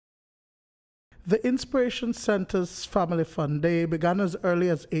The Inspiration Center's Family Fun Day began as early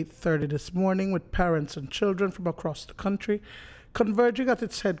as 8:30 this morning with parents and children from across the country converging at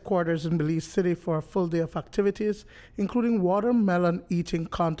its headquarters in Belize City for a full day of activities, including watermelon eating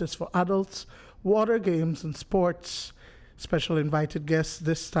contests for adults, water games, and sports. Special invited guests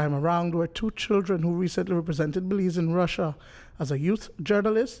this time around were two children who recently represented Belize in Russia as a youth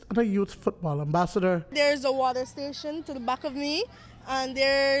journalist and a youth football ambassador. There's a water station to the back of me, and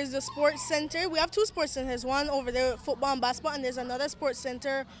there's a sports center. We have two sports centers, one over there, football and basketball, and there's another sports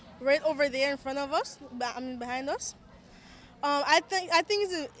center right over there in front of us, behind us. I think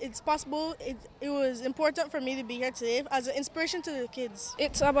it's possible. It was important for me to be here today as an inspiration to the kids.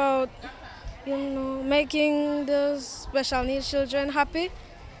 It's about making the special needs children happy,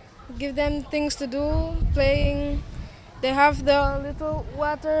 give them things to do, playing. They have the little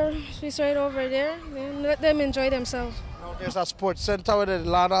water piece right over there. Let them enjoy themselves. Now there's a sports center where they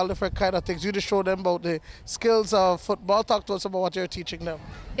learn all different kind of things. You just show them about the skills of football. Talk to us about what you're teaching them.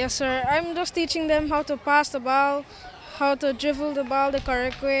 Yes, sir. I'm just teaching them how to pass the ball, how to dribble the ball the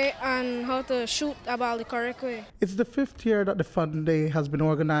correct way, and how to shoot the ball the correct way. It's the 5th year that the Fun Day has been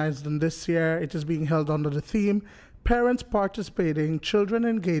organized, and this year it is being held under the theme, Parents Participating, Children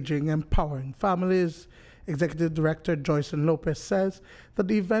Engaging, Empowering Families. Executive Director Joyce Lopez says that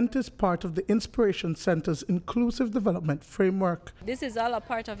the event is part of the Inspiration Center's inclusive development framework. This is all a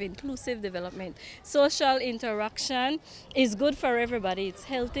part of inclusive development. Social interaction is good for everybody. It's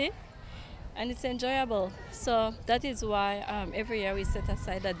healthy and it's enjoyable. So that is why every year we set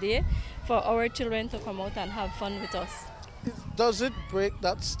aside a day for our children to come out and have fun with us. Does it break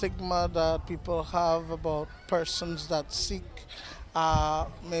that stigma that people have about persons that seek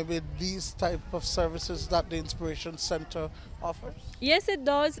maybe these type of services that the Inspiration Center offers? Yes, it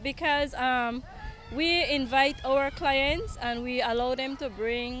does, because we invite our clients and we allow them to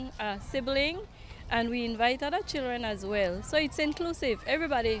bring a sibling, and we invite other children as well. So it's inclusive.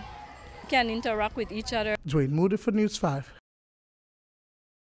 Everybody can interact with each other. Duane, Moody for News 5.